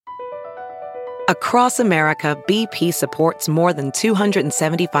Across America, BP supports more than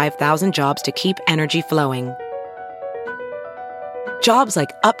 275,000 jobs to keep energy flowing. Jobs like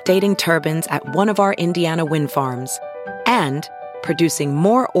updating turbines at one of our Indiana wind farms and producing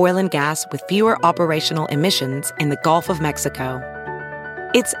more oil and gas with fewer operational emissions in the Gulf of Mexico.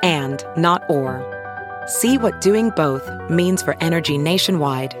 It's and, not or. See what doing both means for energy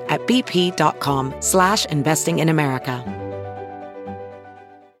nationwide at bp.com/investing in America.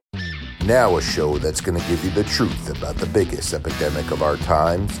 Now a show that's going to give you the truth about the biggest epidemic of our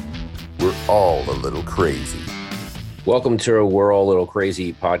times. We're all a little crazy. Welcome to a We're All a Little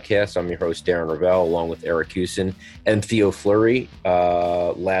Crazy podcast. I'm your host, Darren Ravel, along with Eric Hewson and Theo Fleury.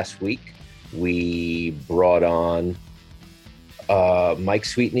 Last week, we brought on Mike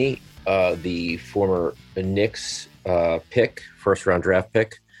Sweetney, the former Knicks first-round draft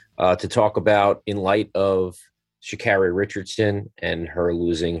pick, to talk about, in light of Sha'Carri Richardson and her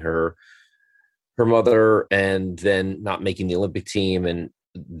losing her mother and then not making the Olympic team, and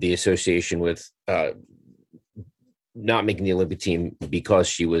the association with not making the Olympic team because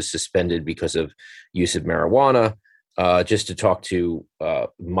she was suspended because of use of marijuana, just to talk to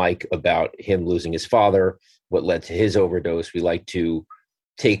Mike about him losing his father, what led to his overdose. We like to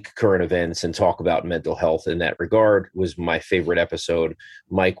take current events and talk about mental health in that regard. It was my favorite episode.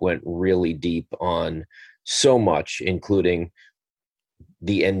 Mike went really deep on so much, including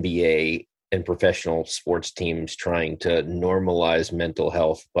the NBA and professional sports teams trying to normalize mental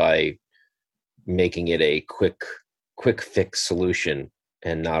health by making it a quick fix solution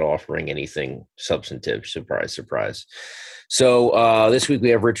and not offering anything substantive. Surprise, surprise. So this week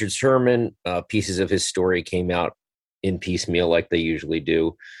we have Richard Sherman. Pieces of his story came out in piecemeal like they usually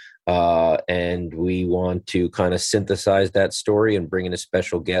do. And we want to kind of synthesize that story and bring in a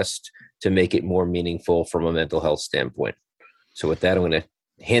special guest to make it more meaningful from a mental health standpoint. So with that, I'm going to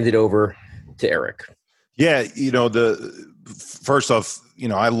hand it over to Eric. Yeah, first off,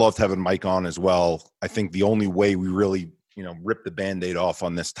 I loved having Mike on as well. I think the only way we really, rip the Band-Aid off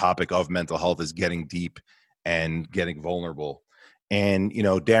on this topic of mental health is getting deep and getting vulnerable. And,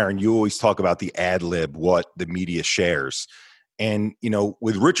 Darren, you always talk about the ad lib, what the media shares. And,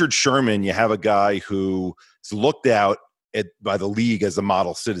 with Richard Sherman, you have a guy who is looked out by the league as a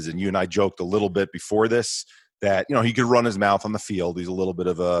model citizen. You and I joked a little bit before this that, he could run his mouth on the field. He's a little bit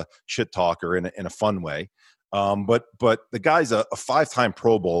of a shit talker in a fun way. But the guy's a five-time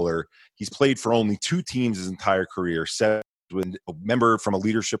Pro Bowler. He's played for only two teams his entire career. A member from a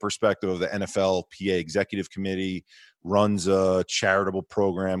leadership perspective of the NFLPA Executive Committee, runs a charitable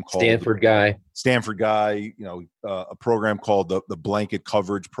program called Stanford guy, a program called the Blanket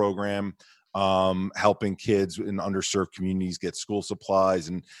Coverage Program, helping kids in underserved communities get school supplies.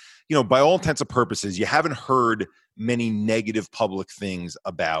 And, by all intents and purposes, you haven't heard many negative public things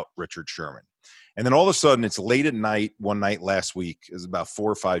about Richard Sherman. And then all of a sudden, it's late at night, one night last week, it was about 4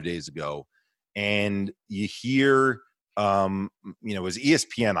 or 5 days ago, and you hear, it was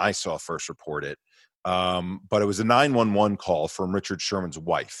ESPN I saw first report it, but it was a 911 call from Richard Sherman's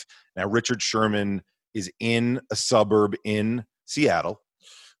wife. Now, Richard Sherman is in a suburb in Seattle.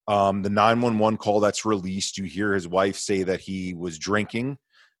 The 911 call that's released, you hear his wife say that he was drinking,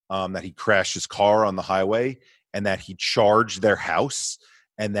 that he crashed his car on the highway, and that he charged their house.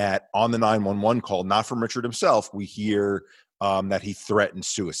 And that on the 911 call, not from Richard himself, we hear that he threatened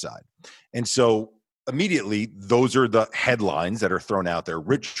suicide. And so immediately, those are the headlines that are thrown out there.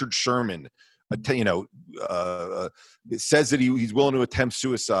 Richard Sherman, says that he's willing to attempt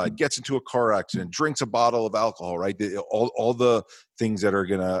suicide, gets into a car accident, drinks a bottle of alcohol, right? All the things that are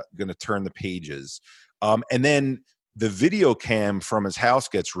gonna turn the pages. And then the video cam from his house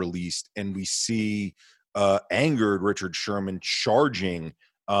gets released, and we see angered Richard Sherman charging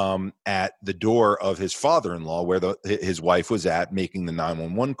at the door of his father-in-law, where his wife was at, making the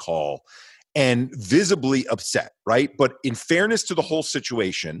 911 call, and visibly upset, right? But in fairness to the whole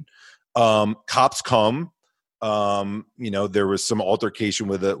situation, cops come. There was some altercation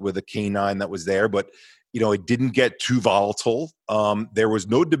with a canine that was there, but it didn't get too volatile. There was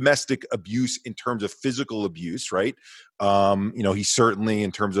no domestic abuse in terms of physical abuse, right? He certainly,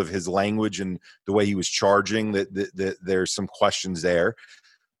 in terms of his language and the way he was charging, that there's some questions there.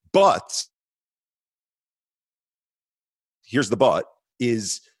 But here's the but,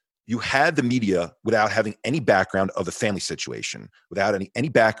 is you had the media without having any background of the family situation, without any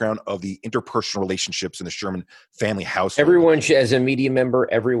background of the interpersonal relationships in the Sherman family household. Everyone should, as a media member,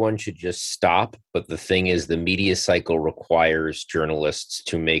 everyone should just stop. But the thing is, the media cycle requires journalists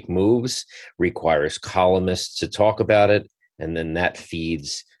to make moves, requires columnists to talk about it, and then that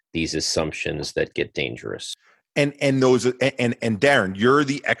feeds these assumptions that get dangerous. And Darren, you're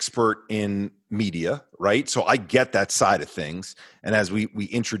the expert in media, right? So I get that side of things. And as we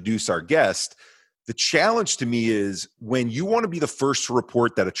introduce our guest, the challenge to me is when you want to be the first to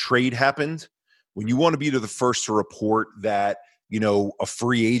report that a trade happened, when you want to be the first to report that, a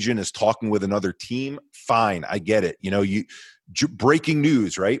free agent is talking with another team, fine, I get it. Breaking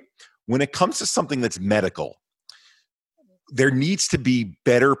news, right? When it comes to something that's medical, there needs to be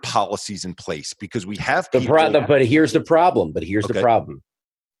better policies in place because we have people. But here's the problem. The problem.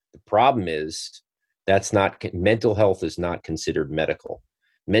 The problem is mental health is not considered medical.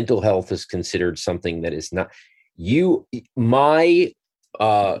 Mental health is considered something that is not my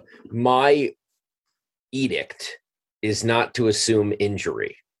edict is not to assume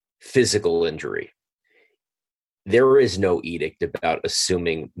injury, physical injury. There is no edict about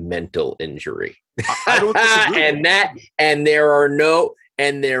assuming mental injury. I don't disagree. and there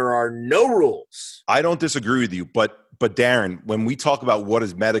are no rules. I don't disagree with you, but Darren, when we talk about what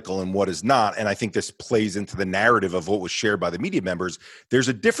is medical and what is not, and I think this plays into the narrative of what was shared by the media members, there's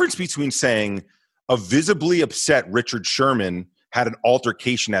a difference between saying a visibly upset Richard Sherman had an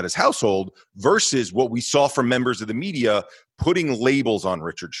altercation at his household versus what we saw from members of the media putting labels on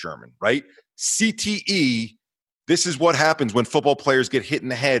Richard Sherman, right? CTE, this is what happens when football players get hit in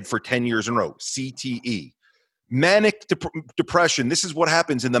the head for 10 years in a row, CTE. Manic depression, this is what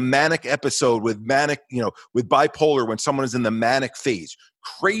happens in the manic episode with bipolar when someone is in the manic phase.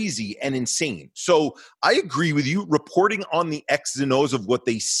 Crazy and insane. So I agree with you. Reporting on the X's and O's of what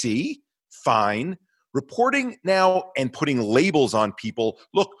they see, fine. Reporting now and putting labels on people.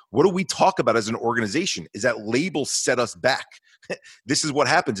 Look, what do we talk about as an organization? Is that labels set us back. This is what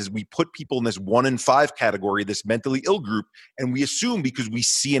happens is we put people in this 1 in 5 category, this mentally ill group, and we assume because we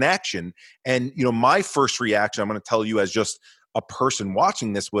see an action. And, my first reaction, I'm going to tell you as just a person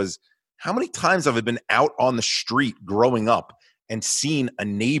watching this, was how many times have I been out on the street growing up and seen a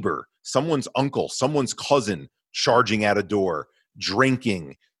neighbor, someone's uncle, someone's cousin charging at a door,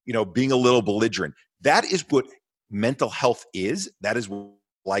 drinking, being a little belligerent. That is what mental health is. That is what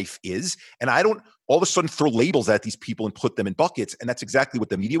life is. And I don't all of a sudden throw labels at these people and put them in buckets. And that's exactly what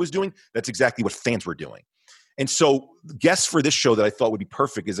the media was doing. That's exactly what fans were doing. And so guests for this show that I thought would be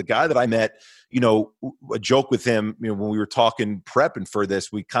perfect is a guy that I met, a joke with him, when we were talking prepping for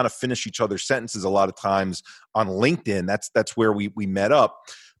this, we kind of finish each other's sentences a lot of times on LinkedIn. That's where we met up.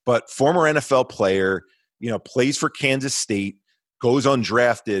 But former NFL player, plays for Kansas State, goes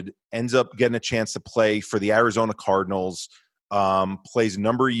undrafted, ends up getting a chance to play for the Arizona Cardinals, plays a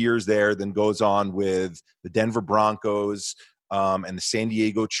number of years there, then goes on with the Denver Broncos and the San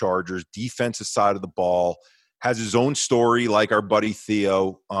Diego Chargers, defensive side of the ball, has his own story like our buddy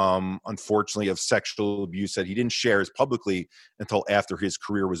Theo, unfortunately, of sexual abuse that he didn't share as publicly until after his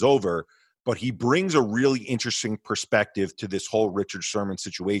career was over. But he brings a really interesting perspective to this whole Richard Sherman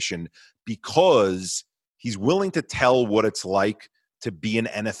situation because he's willing to tell what it's like to be an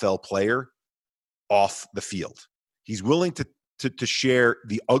NFL player off the field. He's willing to share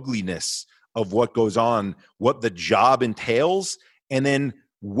the ugliness of what goes on, what the job entails, and then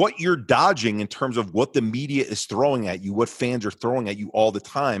what you're dodging in terms of what the media is throwing at you, what fans are throwing at you all the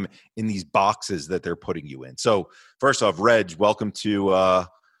time in these boxes that they're putting you in. So first off, Reg, welcome to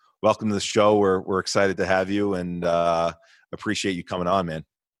the show. We're excited to have you and appreciate you coming on, man.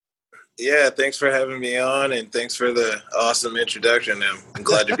 Yeah, thanks for having me on, and thanks for the awesome introduction. I'm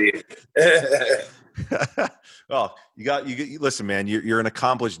glad to be here. Well, you listen, man, you're an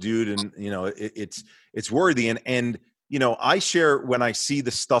accomplished dude, and it's worthy. And I share when I see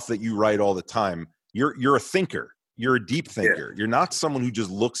the stuff that you write all the time. You're a thinker. You're a deep thinker. Yeah. You're not someone who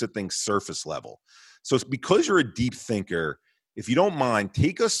just looks at things surface level. So it's because you're a deep thinker, if you don't mind,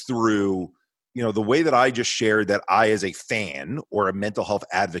 take us through, the way that I just shared that I, as a fan or a mental health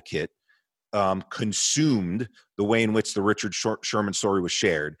advocate, consumed the way in which the Richard Sherman story was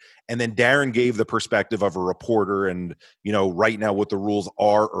shared. And then Darren gave the perspective of a reporter and, right now what the rules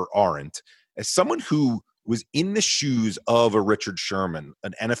are or aren't. As someone who was in the shoes of a Richard Sherman,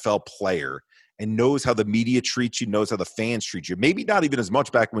 an NFL player, and knows how the media treats you, knows how the fans treat you, maybe not even as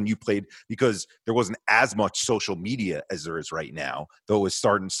much back when you played because there wasn't as much social media as there is right now, though it was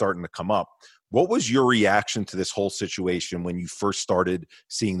starting to come up. What was your reaction to this whole situation when you first started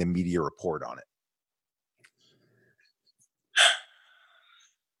seeing the media report on it?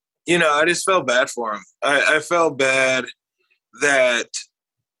 I just felt bad for him. I felt bad that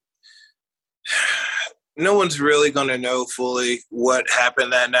no one's really going to know fully what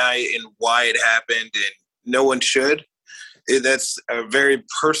happened that night and why it happened, and no one should. That's a very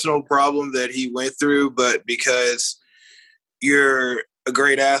personal problem that he went through, but because you're a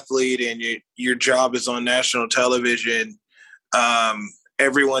great athlete and your job is on national television,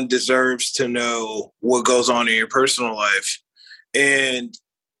 everyone deserves to know what goes on in your personal life. And,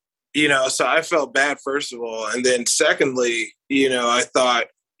 so I felt bad, first of all. And then secondly, I thought,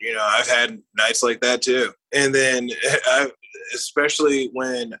 I've had nights like that too. And then especially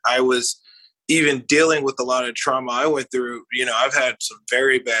when I was even dealing with a lot of trauma I went through, I've had some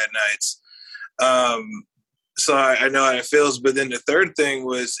very bad nights. So I know how it feels. But then the third thing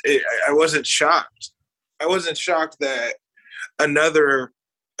was I wasn't shocked. I wasn't shocked that another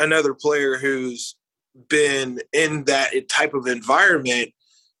player who's been in that type of environment,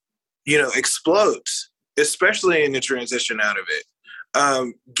 explodes, especially in the transition out of it.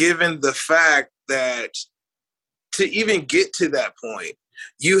 Given the fact that to even get to that point,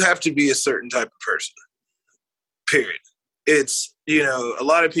 you have to be a certain type of person, period. It's, a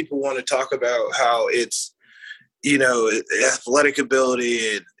lot of people want to talk about how it's, athletic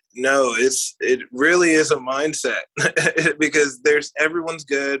ability. And no, it really is a mindset because everyone's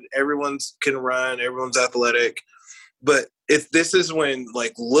good. Everyone's can run. Everyone's athletic. But this is when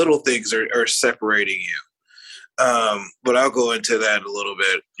like little things are separating you. But I'll go into that a little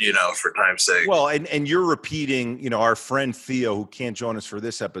bit, for time's sake. Well, and you're repeating, our friend Theo, who can't join us for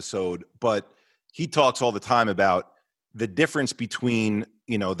this episode, but he talks all the time about the difference between,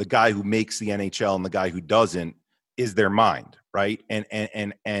 the guy who makes the NHL and the guy who doesn't is their mind, right?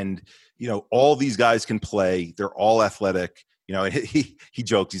 And all these guys can play. They're all athletic. He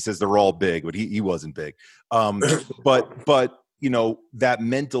jokes. He says they're all big, but he wasn't big. But that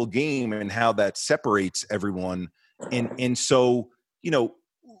mental game and how that separates everyone. And so,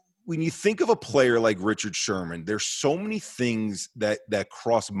 when you think of a player like Richard Sherman, there's so many things that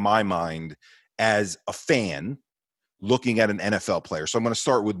cross my mind as a fan looking at an NFL player. So I'm going to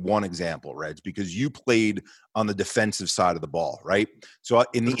start with one example, Reg, because you played on the defensive side of the ball, right? So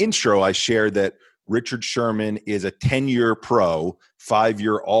in the intro, I shared that Richard Sherman is a 10-year pro,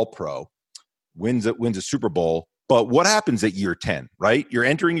 5-year All-Pro, wins a Super Bowl. But what happens at year 10, right? You're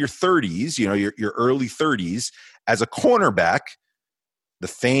entering your 30s, your early 30s as a cornerback. The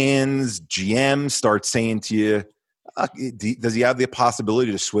fans, GM start saying to you, does he have the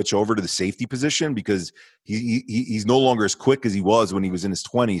possibility to switch over to the safety position? Because he's no longer as quick as he was when he was in his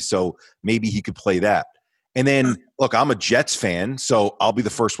 20s. So maybe he could play that. And then, look, I'm a Jets fan, so I'll be the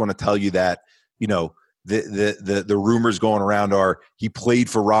first one to tell you that, the rumors going around are he played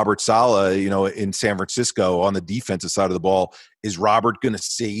for Robert Saleh, in San Francisco on the defensive side of the ball. Is Robert going to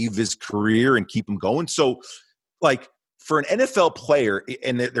save his career and keep him going? So, like, for an NFL player,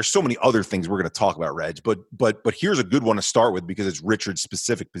 and there's so many other things we're going to talk about, Reg, but here's a good one to start with because it's Richard's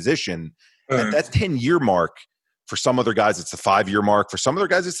specific position. At that 10-year mark, for some other guys, it's a 5-year mark. For some other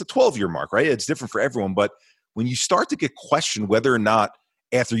guys, it's a 12-year mark, right? It's different for everyone. But when you start to get questioned whether or not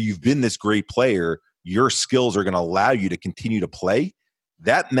after you've been this great player, your skills are going to allow you to continue to play,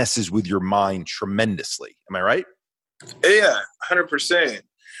 that messes with your mind tremendously. Am I right? Yeah, 100%.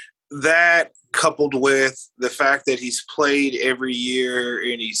 That coupled with the fact that he's played every year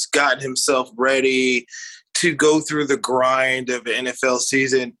and he's gotten himself ready to go through the grind of an NFL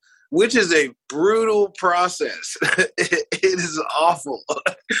season, which is a brutal process. It is awful.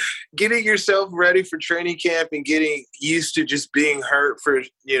 Getting yourself ready for training camp and getting used to just being hurt for,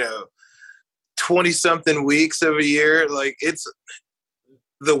 20-something weeks of a year. Like, it's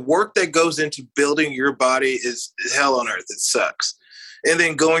the work that goes into building your body is hell on earth. It sucks. And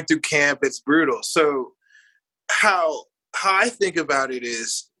then going through camp, it's brutal. So how I think about it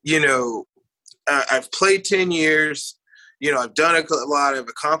is, I've played 10 years, I've done a lot, I've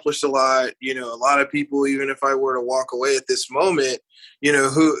accomplished a lot, a lot of people, even if I were to walk away at this moment,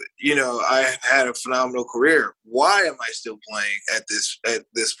 I had a phenomenal career. Why am I still playing at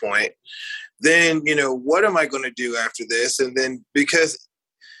this point? Then, what am I going to do after this? And then because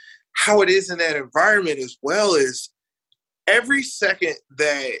how it is in that environment as well is every second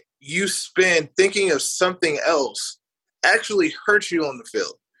that you spend thinking of something else actually hurts you on the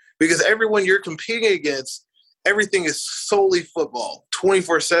field because everyone you're competing against, everything is solely football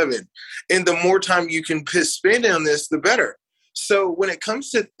 24/7. And the more time you can spend on this, the better. So when it comes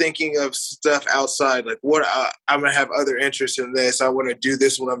to thinking of stuff outside, like what I'm going to have other interests in this, I want to do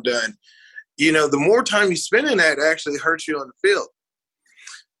this when I'm done. The more time you spend in that actually hurts you on the field.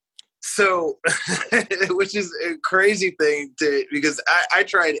 So, which is a crazy thing because I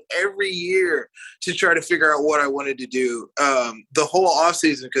tried every year to try to figure out what I wanted to do the whole off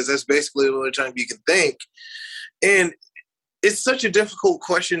season, because that's basically the only time you can think. And it's such a difficult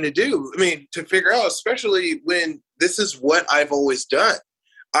question to do. I mean, to figure out, especially when this is what I've always done.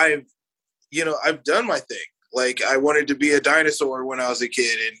 I've done my thing. Like, I wanted to be a dinosaur when I was a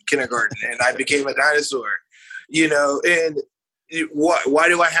kid in kindergarten, and I became a dinosaur, and why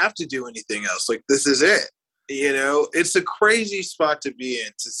do I have to do anything else? Like, this is it. You know, it's a crazy spot to be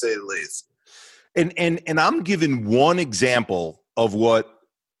in, to say the least. And I'm giving one example of what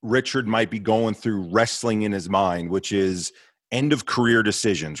Richard might be going through, wrestling in his mind, which is end of career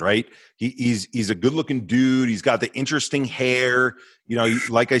decisions, right? He's a good looking dude. He's got the interesting hair. You know,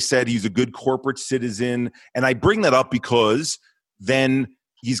 like I said, he's a good corporate citizen. And I bring that up because then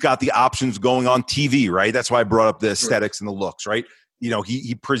he's got the options going on TV, right? That's why I brought up the aesthetics and the looks, right? You know,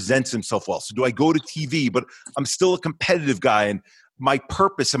 he presents himself well. So do I go to TV? But I'm still a competitive guy, and my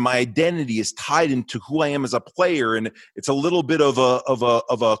purpose and my identity is tied into who I am as a player. And it's a little bit of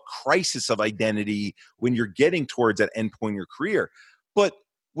a crisis of identity when you're getting towards that end point in your career. But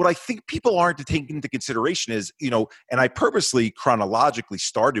what I think people aren't taking into consideration is, you know, and I purposely chronologically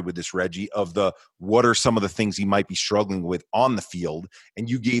started with this, Reggie, of what are some of the things he might be struggling with on the field. And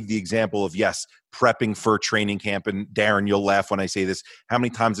you gave the example of, yes, prepping for training camp. And Darren, you'll laugh when I say this. How many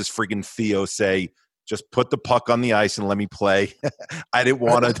times does friggin' Theo say, just put the puck on the ice and let me play? I didn't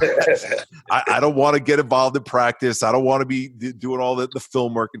want to. I don't want to get involved in practice. I don't want to be doing all the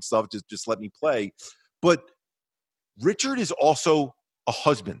film work and stuff. Just let me play. But Richard is also a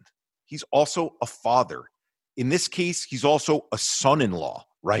husband. He's also a father. In this case, he's also a son-in-law,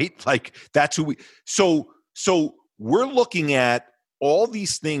 right? Like, that's who we. So we're looking at all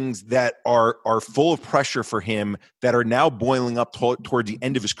these things that are full of pressure for him that are now boiling up toward the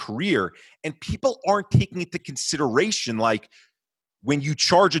end of his career. And people aren't taking into consideration, like, when you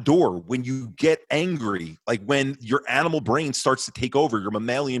charge a door, when you get angry, like when your animal brain starts to take over, your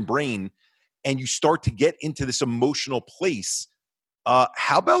mammalian brain, and you start to get into this emotional place.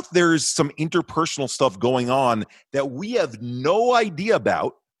 How about there's some interpersonal stuff going on that we have no idea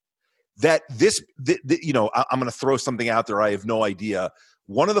about? That you know, I'm going to throw something out there. I have no idea.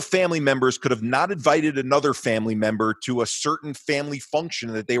 One of the family members could have not invited another family member to a certain family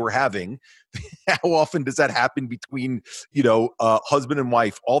function that they were having. How often does that happen between, you know, husband and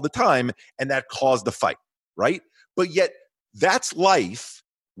wife? All the time. And that caused the fight, right? But yet that's life.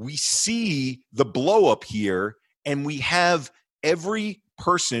 We see the blow up here, and we have every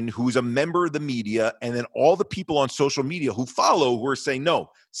person who's a member of the media, and then all the people on social media who follow, who are saying, no,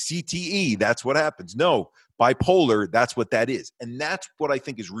 CTE, that's what happens. No, bipolar, that's what that is. And that's what I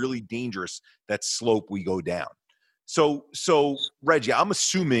think is really dangerous, that slope we go down. So Reggie, I'm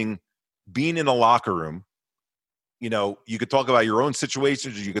assuming being in a locker room, you know, you could talk about your own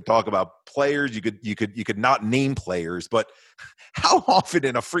situations, or you could talk about players, you could not name players, but how often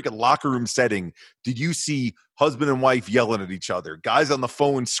in a freaking locker room setting did you see husband and wife yelling at each other, guys on the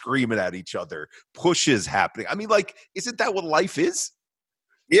phone screaming at each other, pushes happening? I mean, like, isn't that what life is?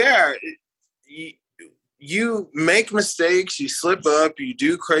 Yeah. You make mistakes, you slip up, you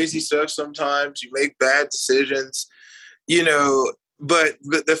do crazy stuff sometimes, you make bad decisions, you know, but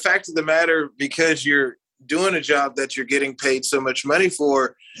the fact of the matter, because you're doing a job that you're getting paid so much money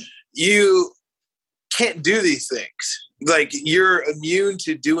for, you can't do these things. Like, you're immune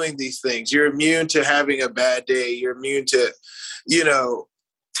to doing these things. You're immune to having a bad day. You're immune to, you know,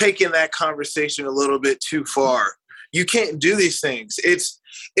 taking that conversation a little bit too far. You can't do these things.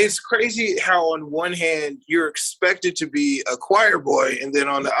 It's crazy how on one hand you're expected to be a choir boy, and then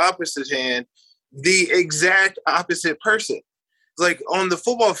on the opposite hand, the exact opposite person. Like on the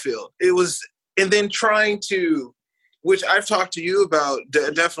football field, it was, and then trying to, which I've talked to you about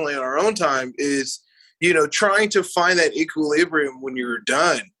definitely in our own time, is, you know, trying to find that equilibrium when you're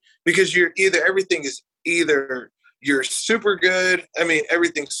done, because you're everything is either you're super good. I mean,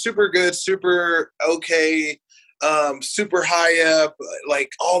 everything's super good, super okay, super high up, like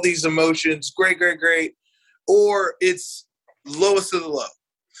all these emotions, great, or it's lowest of the low.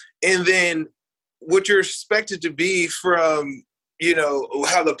 And then what you're expected to be from, you know,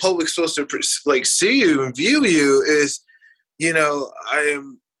 how the public's supposed to like see you and view you is, you know,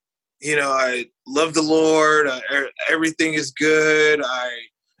 I love the Lord. Everything is good.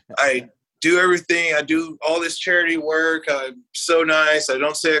 I do everything. I do all this charity work. I'm so nice. I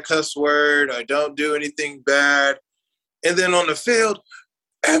don't say a cuss word. I don't do anything bad. And then on the field,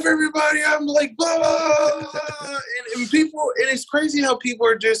 everybody, I'm like, blah, blah, blah. And people, and it's crazy how people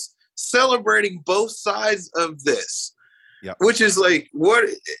are just celebrating both sides of this. Yep. Which is like, what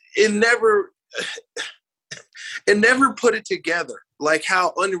it never put it together, like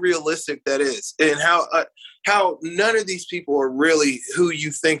how unrealistic that is, and how none of these people are really who you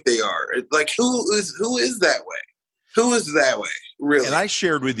think they are. Like, who is that way? Who is that way, really? And I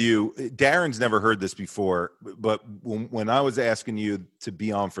shared with you, Darren's never heard this before, but when I was asking you to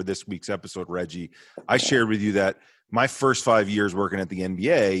be on for this week's episode, Reggie, I shared with you that my first 5 years working at the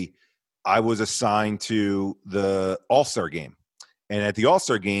NBA, I was assigned to the All-Star game. And at the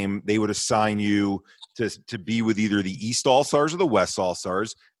All-Star game, they would assign you to be with either the East All-Stars or the West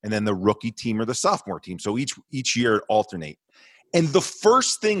All-Stars, and then the rookie team or the sophomore team. So each year alternate. And the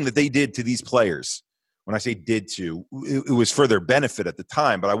first thing that they did to these players, when I say did to, it was for their benefit at the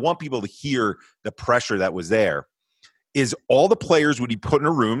time, but I want people to hear the pressure that was there, is all the players would be put in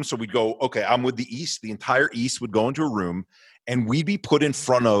a room. So we'd go, okay, I'm with the East. The entire East would go into a room, and we'd be put in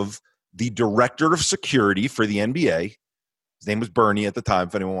front of the director of security for the NBA. His name was Bernie at the time,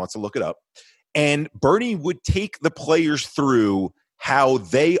 if anyone wants to look it up. And Bernie would take the players through how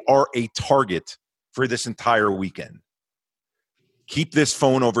they are a target for this entire weekend. Keep this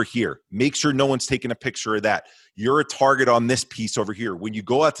phone over here. Make sure no one's taking a picture of that. You're a target on this piece over here. When you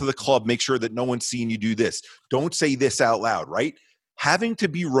go out to the club, make sure that no one's seeing you do this. Don't say this out loud, right? Having to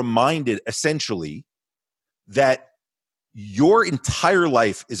be reminded, essentially, that your entire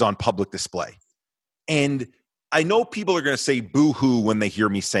life is on public display. And I know people are going to say boo-hoo when they hear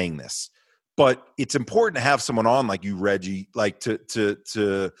me saying this, but it's important to have someone on like you, Reggie, like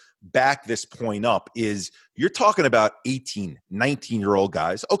to back this point up. Is you're talking about 18, 19-year-old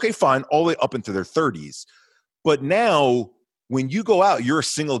guys. Okay, fine, all the way up into their 30s. But now when you go out, you're a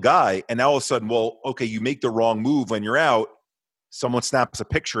single guy, and now all of a sudden, well, okay, you make the wrong move when you're out. Someone snaps a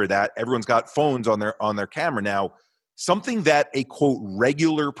picture of that. Everyone's got phones on their camera now. Something that a, quote,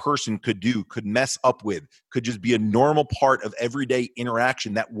 regular person could do, could mess up with, could just be a normal part of everyday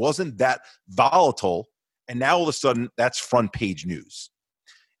interaction that wasn't that volatile, and now all of a sudden that's front page news.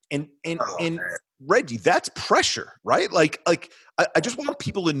 And Reggie, that's pressure, right? Like I just want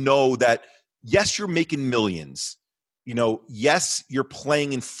people to know that, yes, you're making millions. You know, yes, you're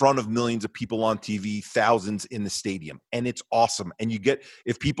playing in front of millions of people on TV, thousands in the stadium, and it's awesome. And you get,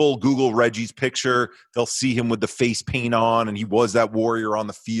 if people Google Reggie's picture, they'll see him with the face paint on, and he was that warrior on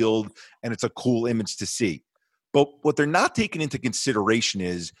the field, and it's a cool image to see. But what they're not taking into consideration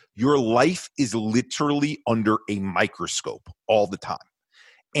is your life is literally under a microscope all the time.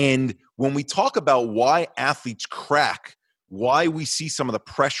 And when we talk about why athletes crack, why we see some of the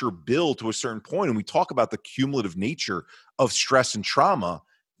pressure build to a certain point, and we talk about the cumulative nature of stress and trauma,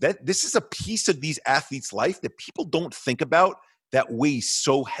 that this is a piece of these athletes' life that people don't think about that weighs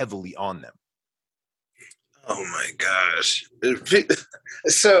so heavily on them. Oh my gosh.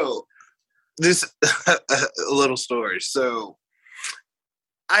 So this a little story. So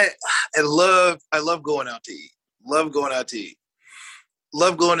I love going out to eat. Love going out to eat.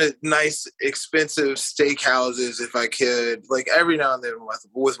 Love going to nice, expensive steakhouses if I could. Like every now and then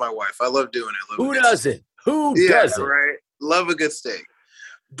with my wife. I love doing it. Who doesn't? Who doesn't? Right? Love a good steak.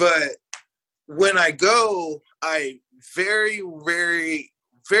 But when I go, I very, very,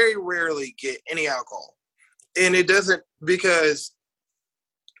 very rarely get any alcohol. And it doesn't, because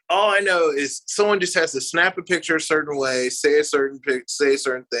all I know is someone just has to snap a picture a certain way, say a certain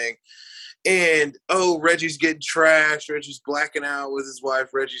thing. And, oh, Reggie's getting trashed. Reggie's blacking out with his wife.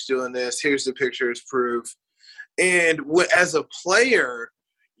 Reggie's doing this. Here's the picture as proof. And as a player,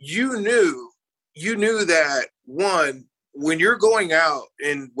 you knew that, one, when you're going out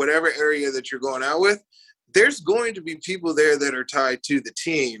in whatever area that you're going out with, there's going to be people there that are tied to the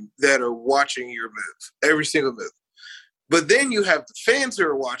team that are watching your move, every single move. But then you have the fans who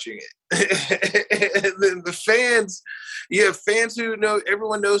are watching it. And then the fans, you have fans who know,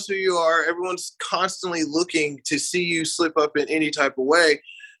 everyone knows who you are. Everyone's constantly looking to see you slip up in any type of way.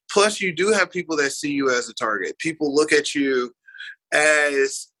 Plus, you do have people that see you as a target. People look at you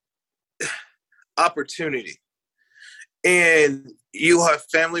as opportunity. And you have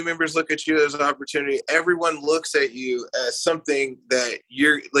family members look at you as an opportunity. Everyone looks at you as something that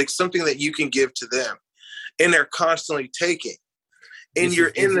something that you can give to them. And they're constantly taking. And you're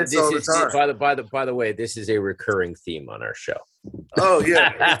in this all the time. By the way, this is a recurring theme on our show. Oh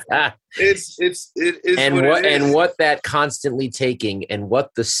yeah, it is. And what that constantly taking, and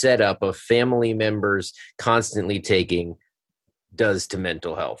what the setup of family members constantly taking does to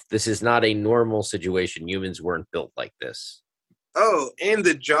mental health. This is not a normal situation. Humans weren't built like this. Oh, and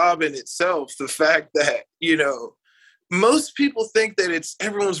the job in itself, the fact that, most people think that it's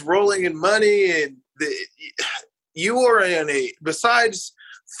everyone's rolling in money, and you are in besides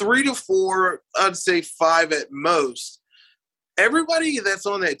 3 to 4, I'd say 5 at most. Everybody that's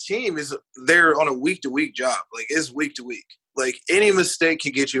on that team they're on a week-to-week job. Like, it's week-to-week. Like, any mistake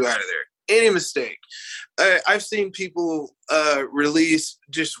can get you out of there. Any mistake. I've seen people release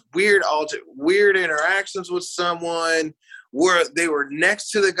just weird interactions with someone where they were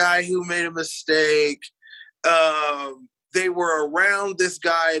next to the guy who made a mistake. they were around this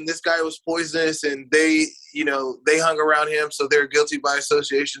guy and this guy was poisonous and they hung around him. So they're guilty by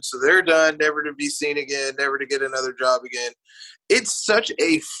association. So they're done, never to be seen again, never to get another job again. It's such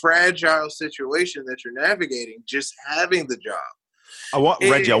a fragile situation that you're navigating, just having the job.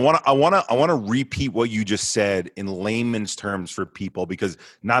 Reggie, I want to repeat what you just said in layman's terms for people, because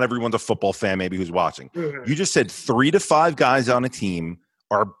not everyone's a football fan maybe who's watching. Mm-hmm. You just said 3 to 5 guys on a team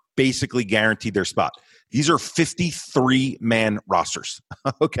are basically guaranteed their spot. These are 53-man rosters,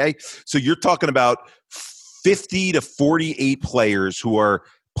 okay? So you're talking about 50 to 48 players who are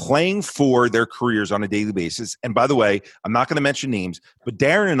playing for their careers on a daily basis. And by the way, I'm not going to mention names, but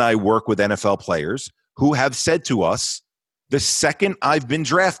Darren and I work with NFL players who have said to us, the second I've been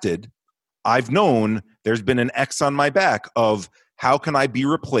drafted, I've known there's been an X on my back of how can I be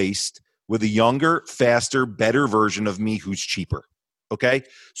replaced with a younger, faster, better version of me who's cheaper. Okay?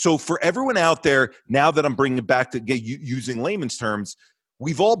 So for everyone out there, now that I'm bringing it back to using layman's terms,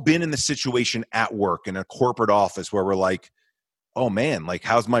 we've all been in the situation at work in a corporate office where we're like, oh man, like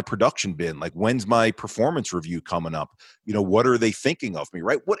how's my production been? Like when's my performance review coming up? What are they thinking of me,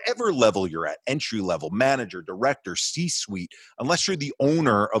 right? Whatever level you're at, entry level, manager, director, C-suite, unless you're the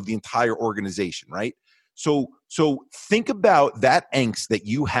owner of the entire organization, right? So think about that angst that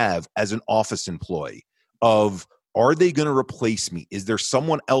you have as an office employee of, are they going to replace me? Is there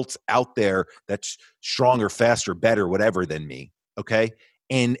someone else out there that's stronger, faster, better, whatever than me? Okay.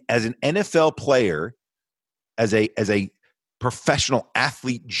 And as an NFL player, as a professional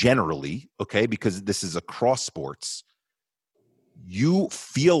athlete generally, okay, because this is across sports, you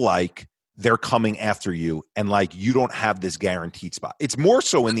feel like they're coming after you and like you don't have this guaranteed spot. It's more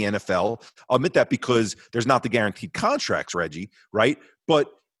so in the NFL. I'll admit that because there's not the guaranteed contracts, Reggie, right? But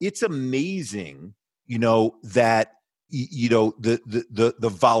it's amazing, that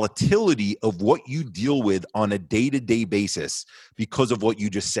the volatility of what you deal with on a day-to-day basis because of what you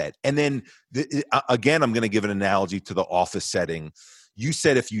just said. And then again, I'm going to give an analogy to the office setting. You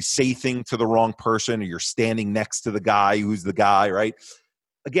said if you say things to the wrong person or you're standing next to the guy who's the guy, right?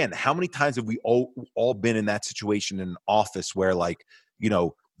 Again, how many times have we all been in that situation in an office where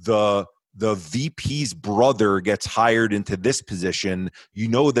the VP's brother gets hired into this position,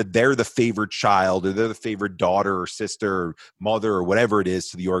 that they're the favored child or they're the favored daughter or sister or mother or whatever it is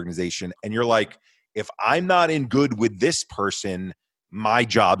to the organization. And you're like, if I'm not in good with this person, my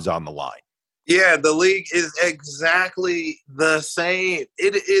job's on the line. Yeah, the league is exactly the same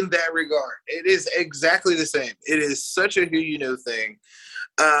in that regard. It is exactly the same. It is such a thing.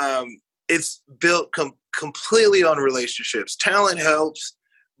 It's built completely on relationships. Talent helps,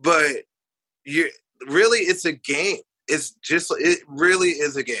 but it's a game. It really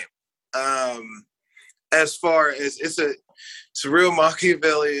is a game. As far as it's a real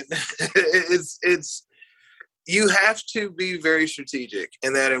Machiavellian. it's you have to be very strategic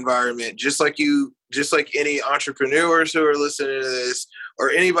in that environment, just like any entrepreneurs who are listening to this or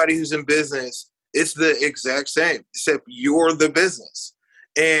anybody who's in business. It's the exact same, except you're the business.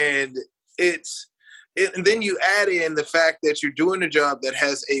 And and then you add in the fact that you're doing a job that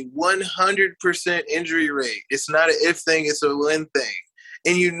has a 100% injury rate. It's not an if thing, it's a when thing.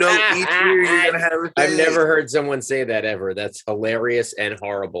 And each year you're going to have a thing. I've never heard someone say that ever. That's hilarious and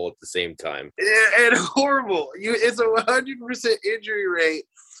horrible at the same time. And horrible. It's a 100% injury rate.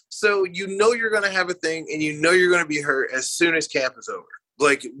 So you're going to have a thing and you're going to be hurt as soon as camp is over.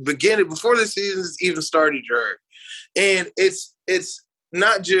 Like before the season's even started, you're hurt. And it's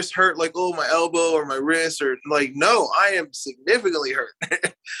not just hurt like, oh, my elbow or my wrist or like, no, I am significantly hurt.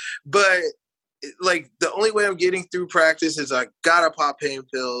 But like the only way I'm getting through practice is I gotta pop pain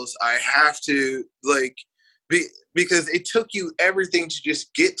pills. I have to because it took you everything to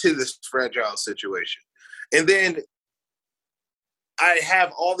just get to this fragile situation. And then I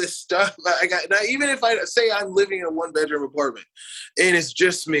have all this stuff. Now, even if I say I'm living in a 1-bedroom apartment and it's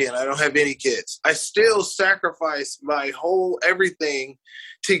just me and I don't have any kids, I still sacrifice my whole everything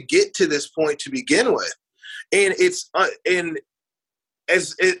to get to this point to begin with. And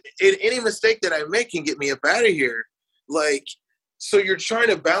any mistake that I make can get me up out of here. Like, so you're trying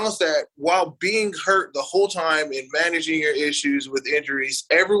to balance that while being hurt the whole time and managing your issues with injuries.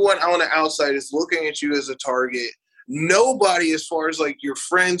 Everyone on the outside is looking at you as a target. Nobody, as far as like your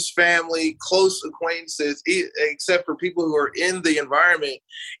friends, family, close acquaintances, except for people who are in the environment,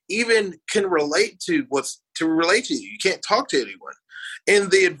 even can relate to you. You can't talk to anyone. And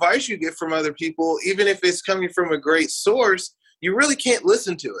the advice you get from other people, even if it's coming from a great source, you really can't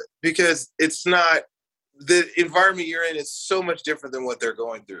listen to it because it's not the environment you're in is so much different than what they're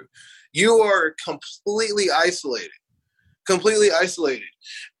going through. You are completely isolated.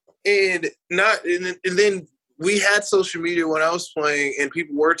 And then we had social media when I was playing, and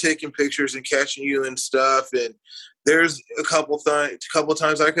people were taking pictures and catching you and stuff. And there's a couple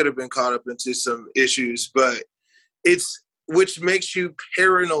times I could have been caught up into some issues, but which makes you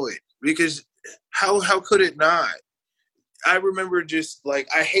paranoid, because how could it not? I remember just like,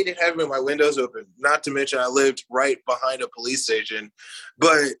 I hated having my windows open, not to mention I lived right behind a police station,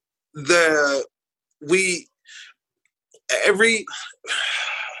 but how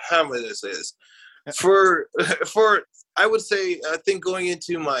am I going to say this? For I would say, I think going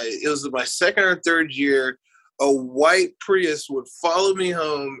into it was my second or third year, a white Prius would follow me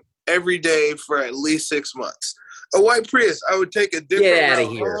home every day for at least 6 months. A white Prius. I would take a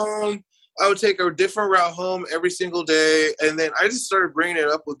different route home. I would take a different route home every single day. And then I just started bringing it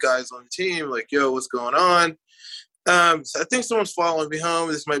up with guys on the team, like, yo, what's going on? So I think someone's following me home.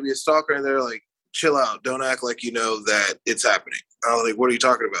 This might be a stalker. And they're like, chill out. Don't act like you know that it's happening. I was like, what are you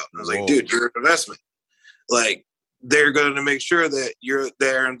talking about? And I was like, dude, you're an investment. Like, they're going to make sure that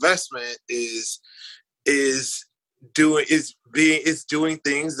their investment is doing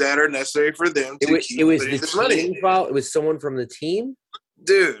things that are necessary for them to keep it was putting the this money. team involved? It was someone from the team?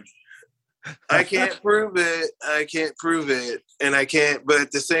 Dude, I can't prove it. And I can't, but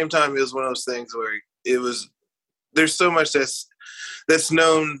at the same time, it was one of those things where there's so much that's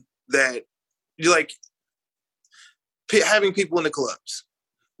known that you like having people in the clubs.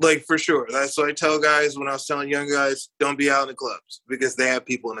 Like, for sure. That's what I tell guys when I was telling young guys, don't be out in the clubs, because they have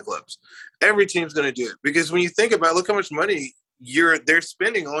people in the clubs. Every team's going to do it, because when you think about it, look how much money they're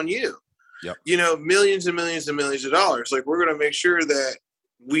spending on you. Yep. You know, millions and millions and millions of dollars. Like, we're going to make sure that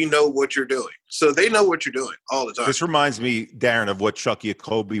we know what you're doing. So they know what you're doing all the time. This reminds me, Darren, of what Chuck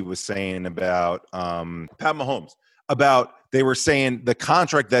Jacoby was saying about Pat Mahomes. They were saying the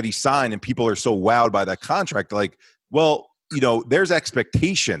contract that he signed, and people are so wowed by that contract. Like, well, you know, there's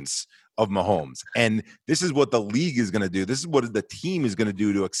expectations of Mahomes, and this is what the league is going to do. This is what the team is going to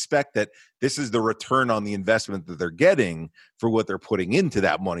do, to expect that this is the return on the investment that they're getting for what they're putting into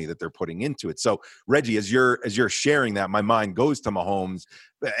that money that they're putting into it. So, Reggie, as you're sharing that, my mind goes to Mahomes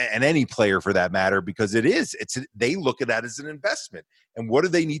and any player for that matter, because they look at that as an investment. And what do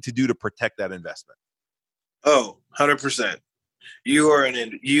they need to do to protect that investment? Oh, 100%. You are an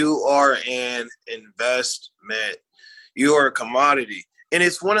investment. You are a commodity. And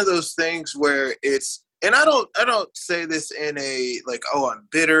it's one of those things where and I don't say this in a like, oh, I'm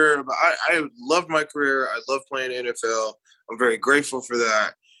bitter. But I loved my career. I love playing NFL. I'm very grateful for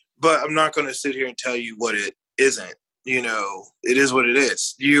that. But I'm not going to sit here and tell you what it isn't. You know, it is what it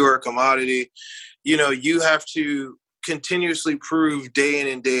is. You are a commodity. You know, you have to continuously prove day in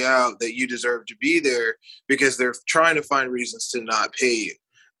and day out that you deserve to be there, because they're trying to find reasons to not pay you.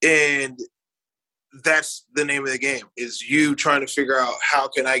 And that's the name of the game, is you trying to figure out, how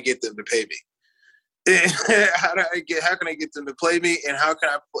can I get them to pay me? How can I get them to play me? And how can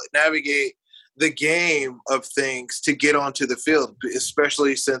I navigate the game of things to get onto the field,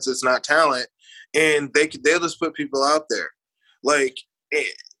 especially since it's not talent, and they'll just put people out there. Like,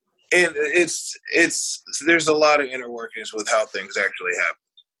 and there's a lot of inner workings with how things actually happen.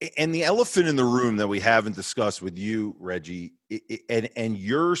 And the elephant in the room that we haven't discussed with you, Reggie, and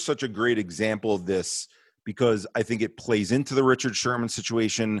you're such a great example of this, because I think it plays into the Richard Sherman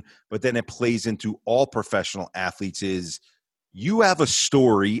situation, but then it plays into all professional athletes, is you have a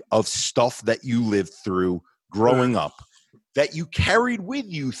story of stuff that you lived through growing up that you carried with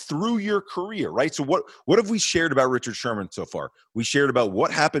you through your career, right? So what have we shared about Richard Sherman so far? We shared about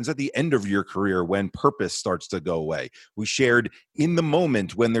what happens at the end of your career when purpose starts to go away. We shared in the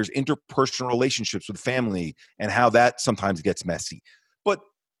moment when there's interpersonal relationships with family and how that sometimes gets messy. But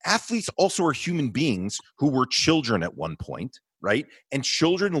athletes also are human beings who were children at one point, right? And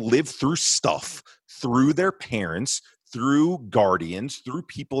children live through stuff, through their parents, through guardians, through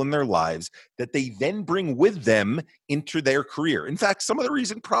people in their lives that they then bring with them into their career. In fact, some of the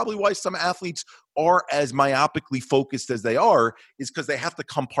reason probably why some athletes are as myopically focused as they are is because they have to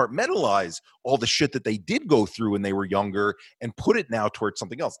compartmentalize all the shit that they did go through when they were younger and put it now towards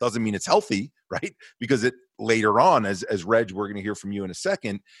something else. Doesn't mean it's healthy, right? Because it later on, as Reg, we're going to hear from you in a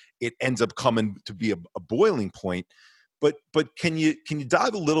second, it ends up coming to be a boiling point. But can you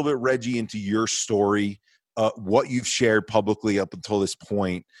dive a little bit, Reggie, into your story? What you've shared publicly up until this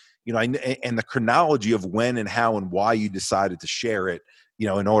point, you know, and the chronology of when and how and why you decided to share it, you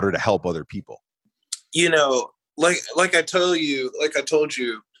know, in order to help other people. You know, like I told you,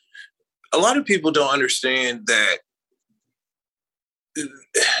 a lot of people don't understand that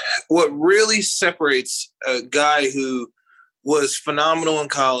what really separates a guy who was phenomenal in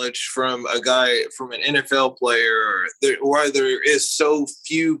college from an NFL player, or why there is so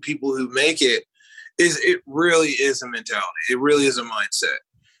few people who make it, it really is a mentality. It really is a mindset.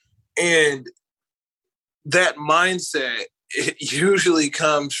 And that mindset, it usually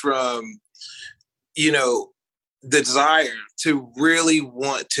comes from, you know, the desire to really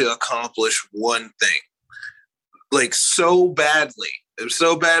want to accomplish one thing, like so badly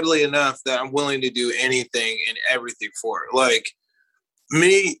enough that I'm willing to do anything and everything for it. Like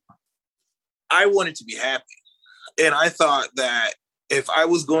me, I wanted to be happy. And I thought that if I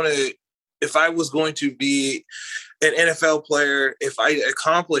was going to be an NFL player, if I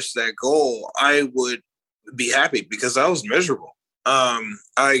accomplished that goal, I would be happy because I was miserable.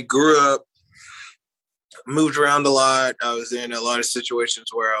 I grew up, moved around a lot. I was in a lot of situations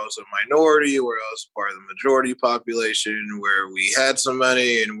where I was a minority, where I was part of the majority population, where we had some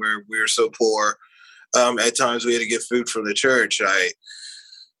money and where we were so poor. At times we had to get food from the church. I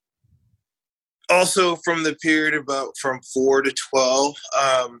also, from the period about from 4 to 12,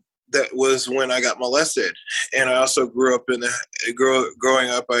 that was when I got molested. And I also grew up growing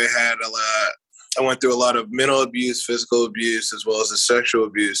up, I went through a lot of mental abuse, physical abuse, as well as the sexual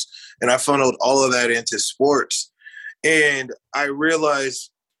abuse. And I funneled all of that into sports. And I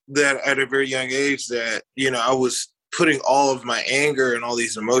realized that at a very young age that, you know, I was putting all of my anger and all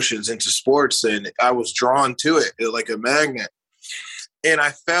these emotions into sports, and I was drawn to it like a magnet. And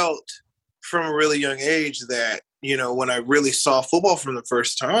I felt from a really young age that, you know, when I really saw football from the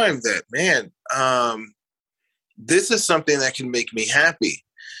first time, that, man, this is something that can make me happy.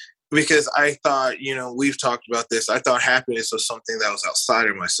 Because I thought, you know, we've talked about this, I thought happiness was something that was outside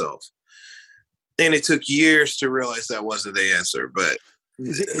of myself. And it took years to realize that wasn't the answer. But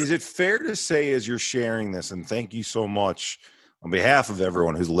is it fair to say, as you're sharing this, and thank you so much on behalf of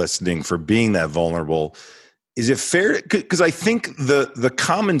everyone who's listening for being that vulnerable, is it fair? Because I think the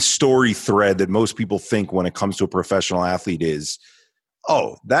common story thread that most people think when it comes to a professional athlete is,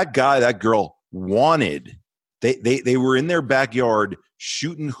 oh, that guy, that girl wanted, they were in their backyard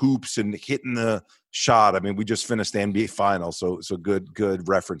shooting hoops and hitting the shot. I mean, we just finished the NBA Finals, so good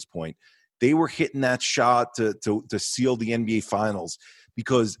reference point. They were hitting that shot to seal the NBA Finals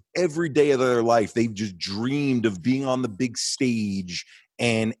because every day of their life they've just dreamed of being on the big stage,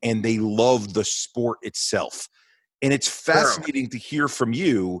 and they love the sport itself. And it's fascinating to hear from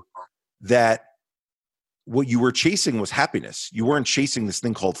you that what you were chasing was happiness. You weren't chasing this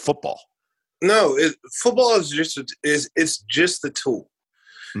thing called football. No, football is just a tool.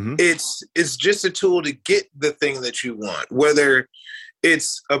 Mm-hmm. It's just a tool to get the thing that you want, whether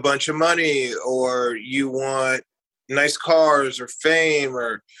it's a bunch of money or you want nice cars or fame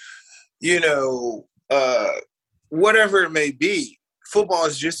or, you know, whatever it may be. Football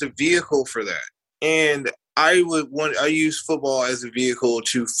is just a vehicle for that. And I use football as a vehicle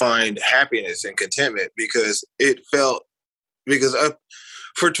to find happiness and contentment because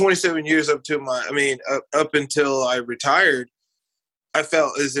for 27 years up until I retired, I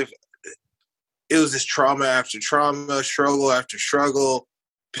felt as if it was this trauma after trauma, struggle after struggle,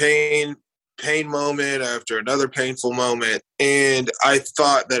 pain moment after another painful moment. And I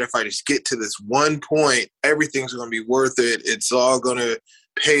thought that if I just get to this one point, everything's going to be worth it. It's all going to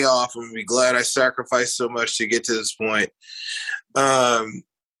pay off. I'm going to be glad I sacrificed so much to get to this point.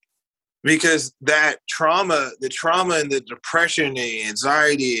 Because that trauma and the depression and the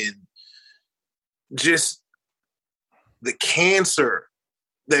anxiety and just the cancer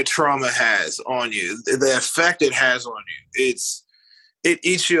that trauma has on you, the effect it has on you, it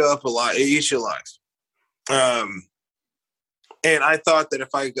eats you up a lot. It eats your life. And I thought that if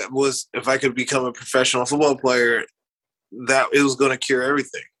I could become a professional football player, that it was going to cure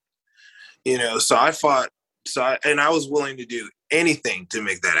everything. You know, so I was willing to do anything to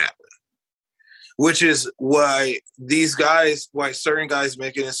make that happen. Which is why certain guys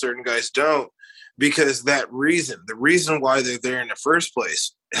make it and certain guys don't, because the reason why they're there in the first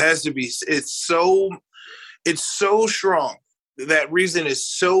place has to be, it's so strong. That reason is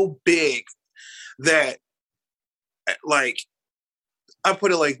so big that, like, I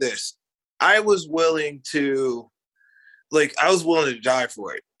put it like this. I was willing to die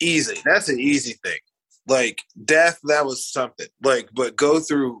for it. Easy. That's an easy thing. Like, death, that was something. Like, but go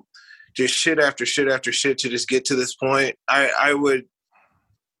through just shit after shit after shit to just get to this point. I would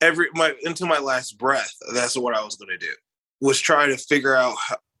into my last breath. That's what I was going to do, was try to figure out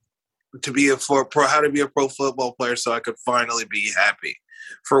how to be a pro football player so I could finally be happy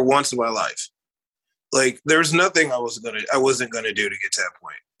for once in my life. Like, there's nothing I wasn't going to do to get to that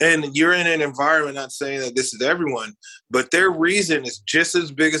point. And you're in an environment, not saying that this is everyone, but their reason is just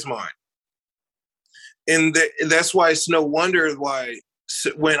as big as mine. And that's why it's no wonder why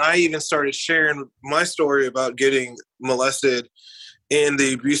when I even started sharing my story about getting molested and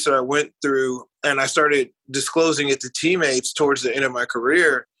the abuse that I went through, and I started disclosing it to teammates towards the end of my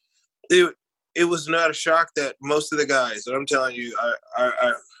career, it was not a shock that most of the guys, and I'm telling you,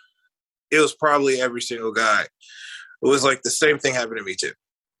 it was probably every single guy. It was like the same thing happened to me too.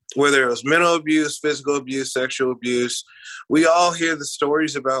 Whether it was mental abuse, physical abuse, sexual abuse, we all hear the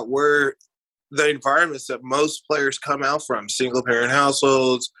stories about where the environments that most players come out from, single parent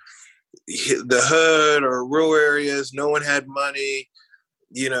households, the hood or rural areas, no one had money,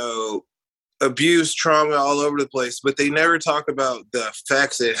 abuse, trauma all over the place, but they never talk about the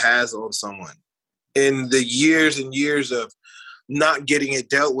effects it has on someone. In the years and years of not getting it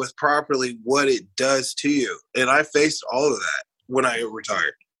dealt with properly, what it does to you. And I faced all of that when I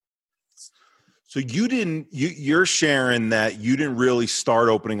retired. So you're sharing that you didn't really start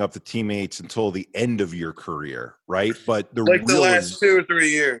opening up to teammates until the end of your career, right? But the last 2 or 3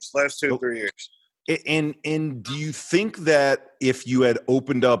 years. And do you think that if you had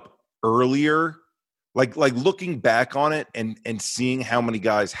opened up earlier, like looking back on it and seeing how many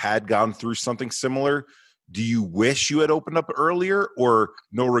guys had gone through something similar, do you wish you had opened up earlier, or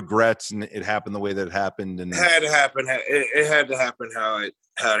no regrets and it happened the way that it happened? And it had to happen. It had to happen how it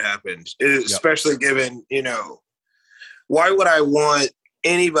happened, especially given, why would I want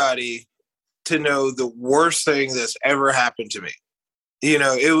anybody to know the worst thing that's ever happened to me?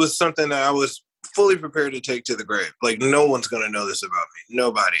 It was something that I was fully prepared to take to the grave. Like, no one's going to know this about me.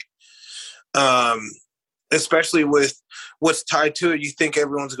 Nobody. Especially with what's tied to it. You think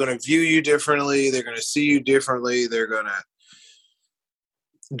everyone's going to view you differently. They're going to see you differently. They're going to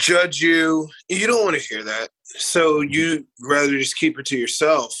judge you. You don't want to hear that. So you rather just keep it to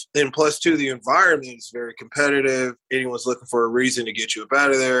yourself. And plus, too, the environment is very competitive. Anyone's looking for a reason to get you up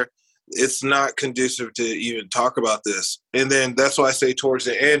out of there. It's not conducive to even talk about this. And then that's why I say towards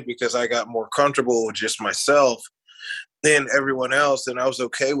the end, because I got more comfortable with just myself than everyone else. And I was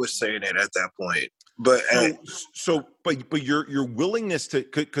okay with saying it at that point. But but your willingness to,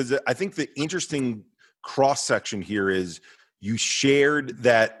 because I think the interesting cross section here is you shared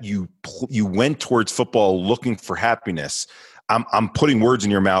that you went towards football looking for happiness. I'm putting words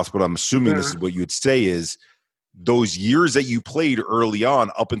in your mouth, but I'm assuming this is what you would say is those years that you played early on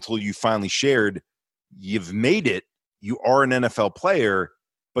up until you finally shared, you've made it. You are an NFL player,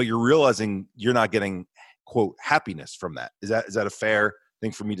 but you're realizing you're not getting, quote, happiness from that. Is that a fair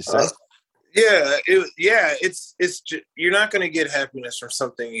thing for me to say? It's you're not going to get happiness from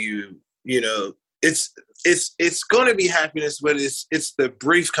something it's going to be happiness, but it's the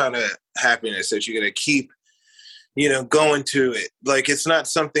brief kind of happiness that you're going to keep, going to it. Like, it's not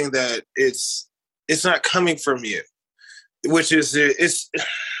something that it's not coming from you, which is,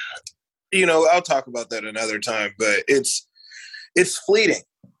 I'll talk about that another time, but it's fleeting.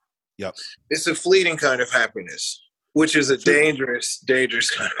 Yep. It's a fleeting kind of happiness, which is a dangerous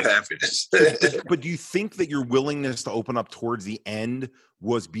kind of happiness. But do you think that your willingness to open up towards the end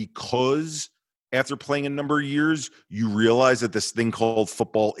was because after playing a number of years, you realized that this thing called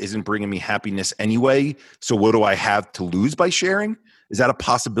football isn't bringing me happiness anyway? So what do I have to lose by sharing? Is that a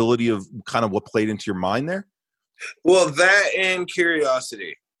possibility of kind of what played into your mind there? Well, that and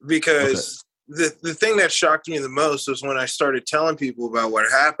curiosity, because the thing that shocked me the most was when I started telling people about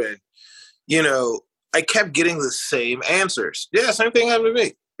what happened, I kept getting the same answers. Yeah, same thing happened to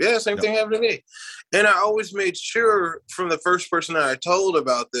me. Yeah, same thing happened to me. And I always made sure from the first person that I told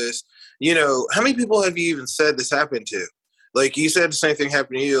about this, how many people have you even said this happened to? Like, you said the same thing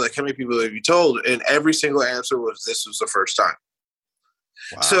happened to you. Like, how many people have you told? And every single answer was, this was the first time.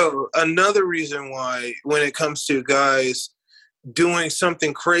 Wow. So another reason why when it comes to guys doing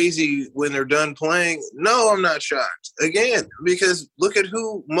something crazy when they're done playing, no, I'm not shocked. Again, because look at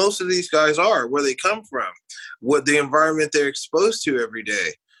who most of these guys are, where they come from, what the environment they're exposed to every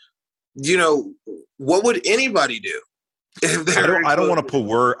day. What would anybody do? I don't want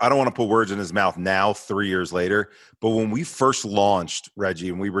to put words in his mouth now, 3 years later. But when we first launched, Reggie,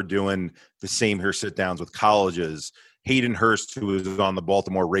 and we were doing the same here sit downs with colleges, Hayden Hurst, who was on the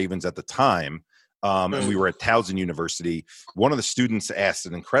Baltimore Ravens at the time, and we were at Towson University, one of the students asked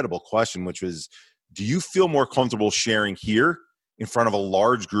an incredible question, which was, do you feel more comfortable sharing here in front of a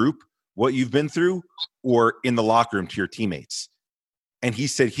large group what you've been through, or in the locker room to your teammates? And he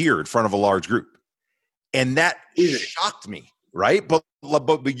said, here in front of a large group. And that shocked me, right? But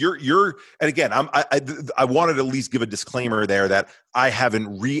you're and again, I wanted to at least give a disclaimer there that I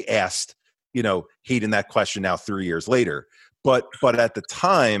haven't re-asked, Hayden that question now 3 years later. But at the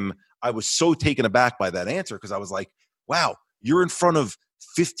time, I was so taken aback by that answer, because I was like, wow, you're in front of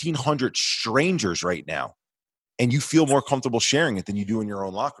 1,500 strangers right now, and you feel more comfortable sharing it than you do in your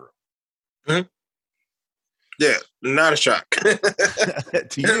own locker room. Yeah, not a shock. To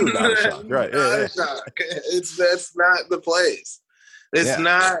you, not a shock, right? Not a shock. That's not the place. It's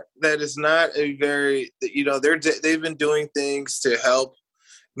not. That is not a very. They've been doing things to help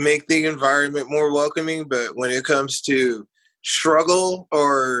make the environment more welcoming, but when it comes to struggle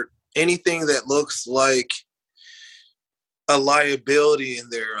or anything that looks like a liability in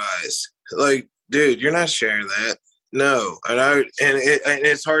their eyes, like, dude, you're not sharing that. No, and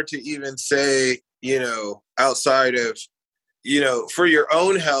it's hard to even say, outside of, for your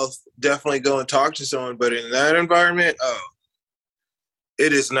own health, definitely go and talk to someone. But in that environment,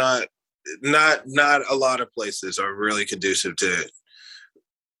 it is not a lot of places are really conducive to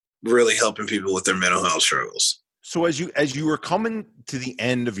really helping people with their mental health struggles. So as you were coming to the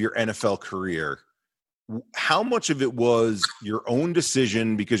end of your NFL career, how much of it was your own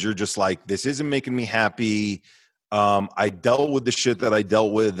decision because you're just like, this isn't making me happy? I dealt with the shit that I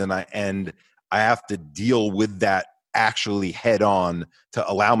dealt with, and I have to deal with that actually head on to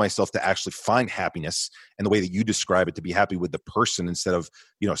allow myself to actually find happiness, and the way that you describe it, to be happy with the person instead of,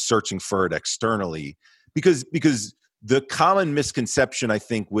 searching for it externally. Because the common misconception, I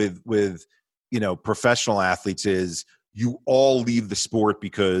think, with professional athletes is you all leave the sport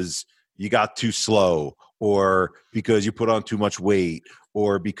because you got too slow, or because you put on too much weight,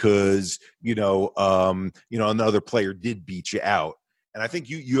 or because another player did beat you out. And I think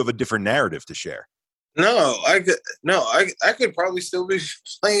you have a different narrative to share. I could probably still be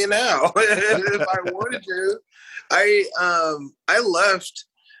playing now if I wanted to. I left.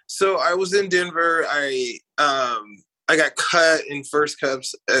 So I was in Denver. I got cut in first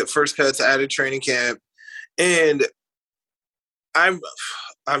cuts out of training camp, and I'm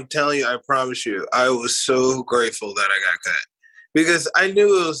telling you, I promise you, I was so grateful that I got cut, because I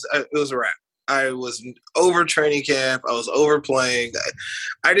knew it was a wrap. I was over training camp. I was overplaying.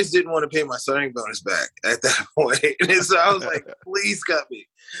 I just didn't want to pay my signing bonus back at that point. And so I was like, please cut me.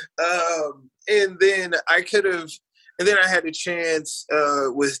 And then I had a chance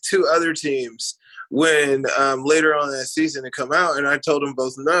with two other teams when later on that season to come out, and I told them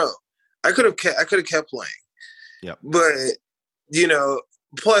both no. I could have kept playing. Yeah. But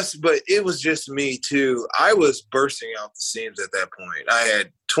but it was just me too. I was bursting out the seams at that point. I had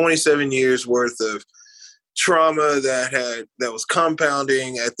 27 years worth of trauma that was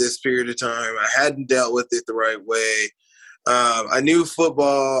compounding at this period of time. I hadn't dealt with it the right way. I knew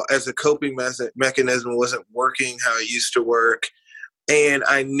football as a coping mechanism wasn't working how it used to work. And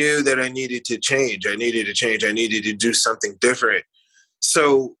I knew that I needed to change. I needed to do something different.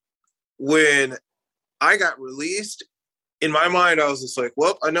 So when I got released, in my mind, I was just like,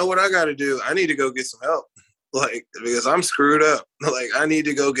 well, I know what I got to do. I need to go get some help, because I'm screwed up. I need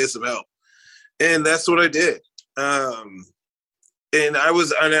to go get some help. And that's what I did. And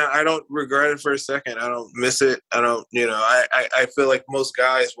I don't regret it for a second. I don't miss it. I don't, I feel like most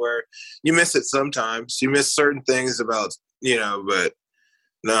guys where you miss it sometimes. You miss certain things about, but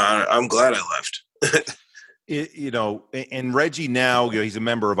no, I'm glad I left. And Reggie now, he's a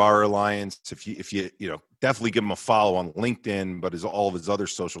member of our alliance. If you definitely give him a follow on LinkedIn, but all of his other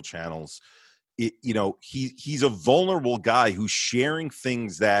social channels, he's a vulnerable guy who's sharing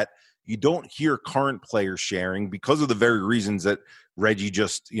things that you don't hear current players sharing because of the very reasons that Reggie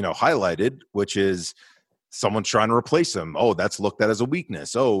just, highlighted, which is someone's trying to replace him. Oh, that's looked at as a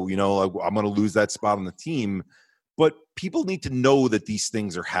weakness. Oh, I'm going to lose that spot on the team. But people need to know that these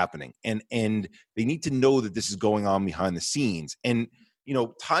things are happening, and they need to know that this is going on behind the scenes. And,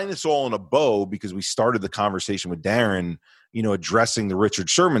 tying this all in a bow, because we started the conversation with Darren, addressing the Richard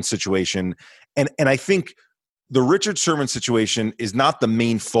Sherman situation. And I think the Richard Sherman situation is not the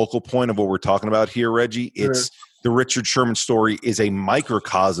main focal point of what we're talking about here, Reggie. It's the Richard Sherman story is a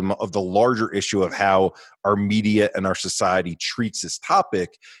microcosm of the larger issue of how our media and our society treats this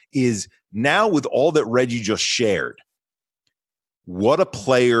topic. Is now, with all that Reggie just shared, what a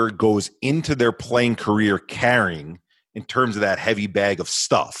player goes into their playing career carrying in terms of that heavy bag of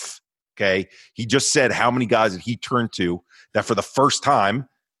stuff. Okay. He just said how many guys that he turned to that for the first time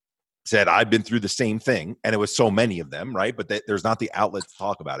said, I've been through the same thing. And it was so many of them, right? But there's not the outlet to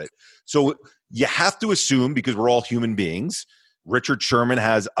talk about it. So you have to assume, because we're all human beings, Richard Sherman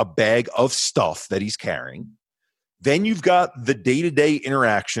has a bag of stuff that he's carrying. Then you've got the day-to-day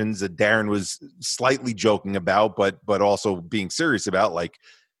interactions that Darren was slightly joking about, but also being serious about, like,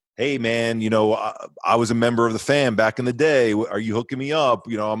 hey, man, I was a member of the fam back in the day. Are you hooking me up?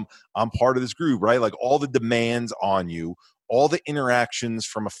 I'm part of this group, right? Like, all the demands on you, all the interactions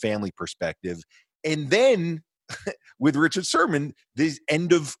from a family perspective. And then with Richard Sherman, these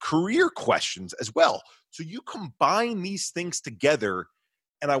end of career questions as well. So you combine these things together,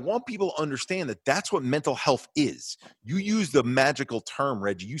 And I want people to understand that that's what mental health is. You use the magical term,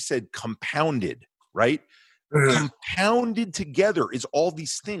 Reggie. You said compounded, right? Compounded together is all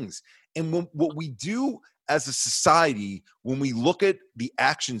these things. And what we do as a society, when we look at the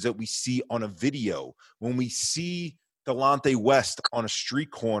actions that we see on a video, when we see Delonte West on a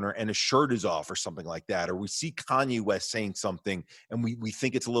street corner and his shirt is off or something like that, or we see Kanye West saying something and we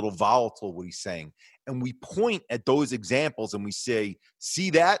think it's a little volatile what he's saying, and we point at those examples and we say, see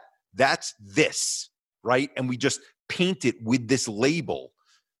that? That's this, right? And we just paint it with this label.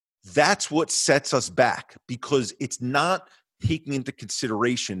 That's what sets us back, because it's not taking into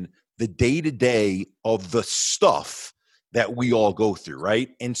consideration the day-to-day of the stuff that we all go through, right?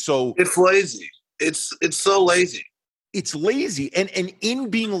 And so it's lazy. It's so lazy. It's lazy. And in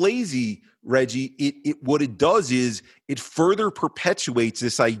being lazy, Reggie, it what it does is it further perpetuates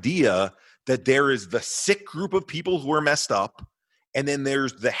this idea that there is the sick group of people who are messed up, and then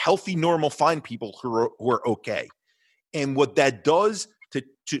there's the healthy, normal, fine people who are okay. And what that does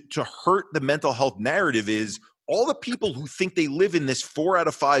to hurt the mental health narrative is all the people who think they live in this 4 out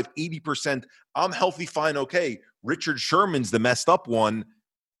of 5, 80%, I'm healthy, fine, okay. Richard Sherman's the messed up one.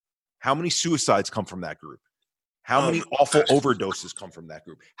 How many suicides come from that group? How many awful overdoses come from that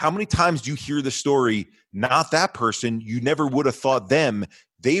group? How many times do you hear the story, not that person, you never would have thought them,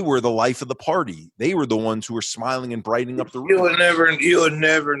 they were the life of the party. They were the ones who were smiling and brightening up the room. You would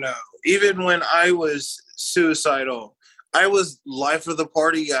never know. Even when I was suicidal, I was life of the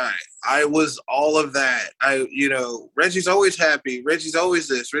party guy. I was all of that. Reggie's always happy. Reggie's always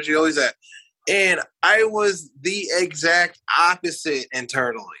this. Reggie always that. And I was the exact opposite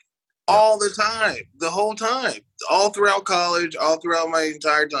internally. All the time, the whole time, all throughout college, all throughout my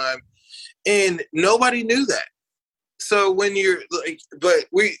entire time. And nobody knew that. So when you're like, but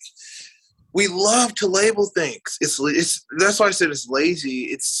we love to label things. It's that's why I said it's lazy.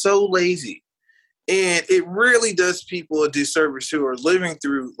 It's so lazy. And it really does people a disservice who are living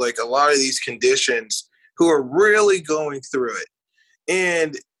through like a lot of these conditions, who are really going through it.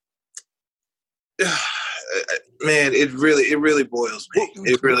 And man, it really boils me.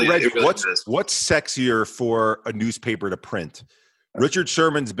 Reggie, it really does. What's sexier for a newspaper to print? Richard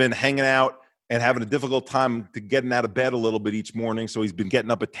Sherman's been hanging out and having a difficult time to getting out of bed a little bit each morning, so he's been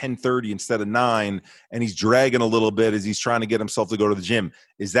getting up at 10:30 instead of 9, and he's dragging a little bit as he's trying to get himself to go to the gym.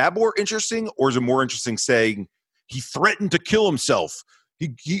 Is that more interesting, or is it more interesting saying he threatened to kill himself?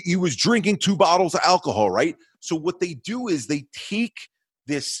 He was drinking 2 bottles of alcohol, right? So what they do is they take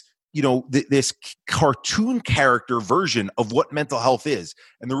this this cartoon character version of what mental health is.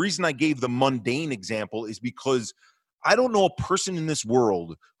 And the reason I gave the mundane example is because I don't know a person in this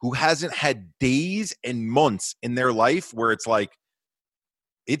world who hasn't had days and months in their life where it's like,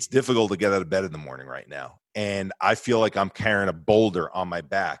 it's difficult to get out of bed in the morning right now. And I feel like I'm carrying a boulder on my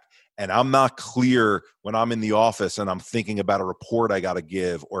back. And I'm not clear when I'm in the office and I'm thinking about a report I got to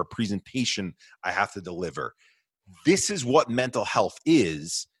give or a presentation I have to deliver. This is what mental health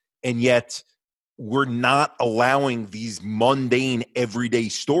is. And yet we're not allowing these mundane everyday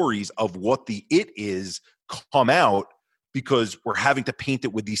stories of what the it is come out because we're having to paint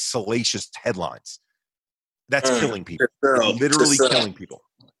it with these salacious headlines. That's killing people. Literally killing people.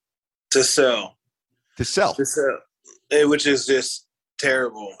 To sell. Which is just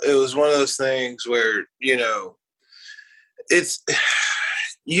terrible. It was one of those things where, it's,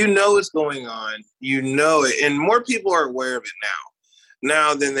 it's going on, it, and more people are aware of it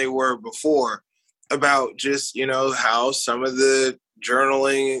now than they were before, about just, how some of the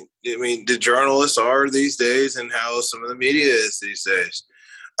journaling, the journalists are these days, and how some of the media is these days,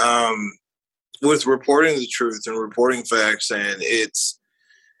 with reporting the truth and reporting facts. And it's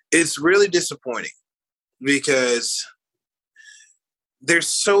really disappointing, because there's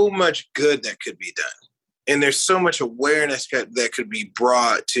so much good that could be done. And there's so much awareness that could be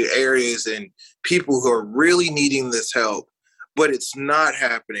brought to areas and people who are really needing this help. But it's not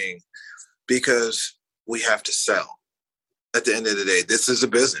happening because we have to sell. At the end of the day, this is a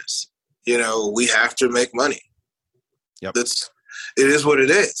business. We have to make money. Yep. It is what it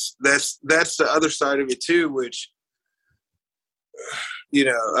is. That's the other side of it too, which,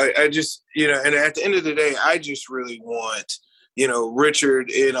 I just, and at the end of the day, I just really want, Richard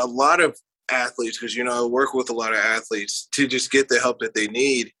and a lot of athletes, because, I work with a lot of athletes, to just get the help that they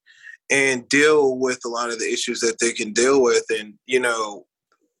need and deal with a lot of the issues that they can deal with. And,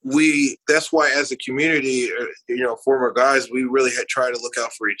 that's why as a community, former guys, we really try to look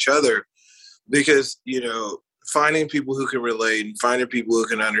out for each other, because, finding people who can relate and finding people who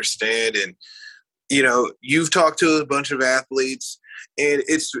can understand. And, you've talked to a bunch of athletes.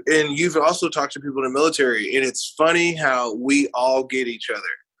 And you've also talked to people in the military, and it's funny how we all get each other.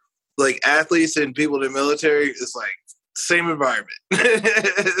 Like athletes and people in the military, it's like same environment,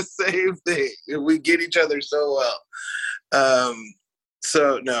 same thing. We get each other so well.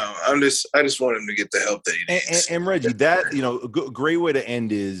 So no, I just want him to get the help that he needs. And Reggie, that, a great way to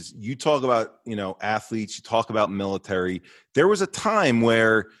end is you talk about, athletes, you talk about military. There was a time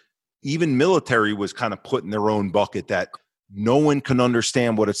where even military was kind of put in their own bucket, that no one can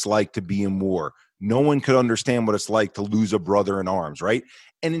understand what it's like to be in war. No one could understand what it's like to lose a brother in arms, right?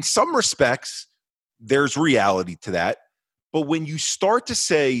 And in some respects, there's reality to that. But when you start to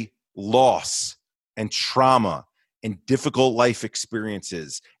say loss and trauma and difficult life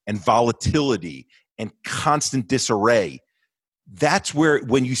experiences and volatility and constant disarray, that's where,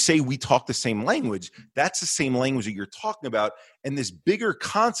 when you say we talk the same language, that's the same language that you're talking about. And this bigger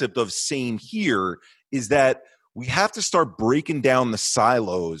concept of same here is that we have to start breaking down the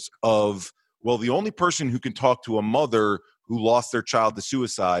silos of, well, the only person who can talk to a mother who lost their child to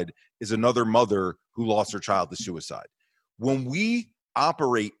suicide is another mother who lost her child to suicide. When we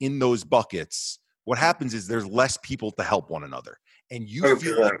operate in those buckets, what happens is there's less people to help one another. And you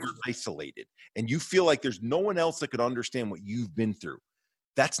feel like you're isolated. And you feel like there's no one else that could understand what you've been through.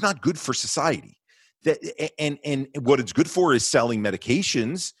 That's not good for society. And what it's good for is selling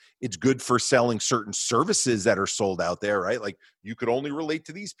medications. It's good for selling certain services that are sold out there, right? Like, you could only relate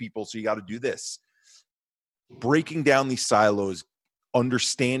to these people, so you got to do this. Breaking down these silos,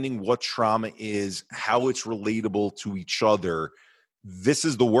 understanding what trauma is, how it's relatable to each other. This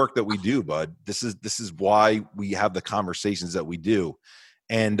is the work that we do, bud. This is why we have the conversations that we do.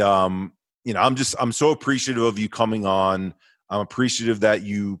 And, I'm so appreciative of you coming on. I'm appreciative that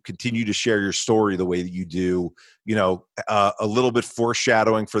you continue to share your story the way that you do. A little bit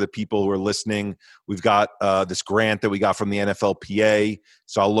foreshadowing for the people who are listening. We've got this grant that we got from the NFLPA.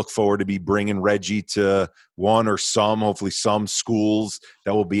 So I'll look forward to be bringing Reggie to hopefully some schools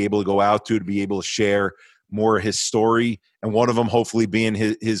that we'll be able to go out to be able to share more of his story, and one of them hopefully being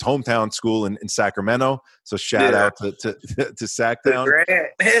his hometown school in Sacramento. So shout out to Sacktown.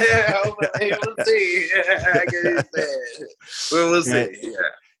 We'll see. We'll see.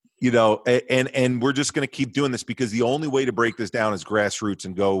 Yeah. And we're just going to keep doing this, because the only way to break this down is grassroots,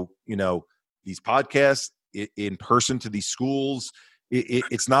 and go, these podcasts in person to these schools.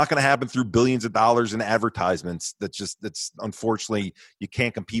 It's not going to happen through billions of dollars in advertisements. That's unfortunately, you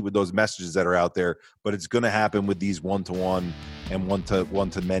can't compete with those messages that are out there, but it's going to happen with these one-to-one and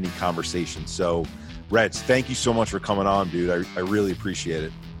one-to-many conversations. So, Reg, thank you so much for coming on, dude. I really appreciate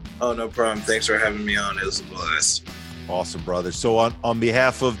it. Oh, no problem. Thanks for having me on. It was a blast. Awesome, brother. So on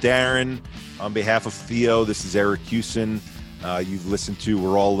behalf of Darren, on behalf of Theo, this is Eric Hewson. You've listened to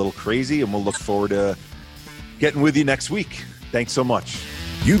We're All a Little Crazy, and we'll look forward to getting with you next week. Thanks so much.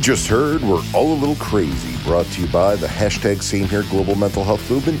 You just heard We're All a Little Crazy, brought to you by the #SameHereGlobalMentalHealth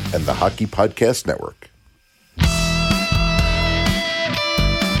Movement and the Hockey Podcast Network.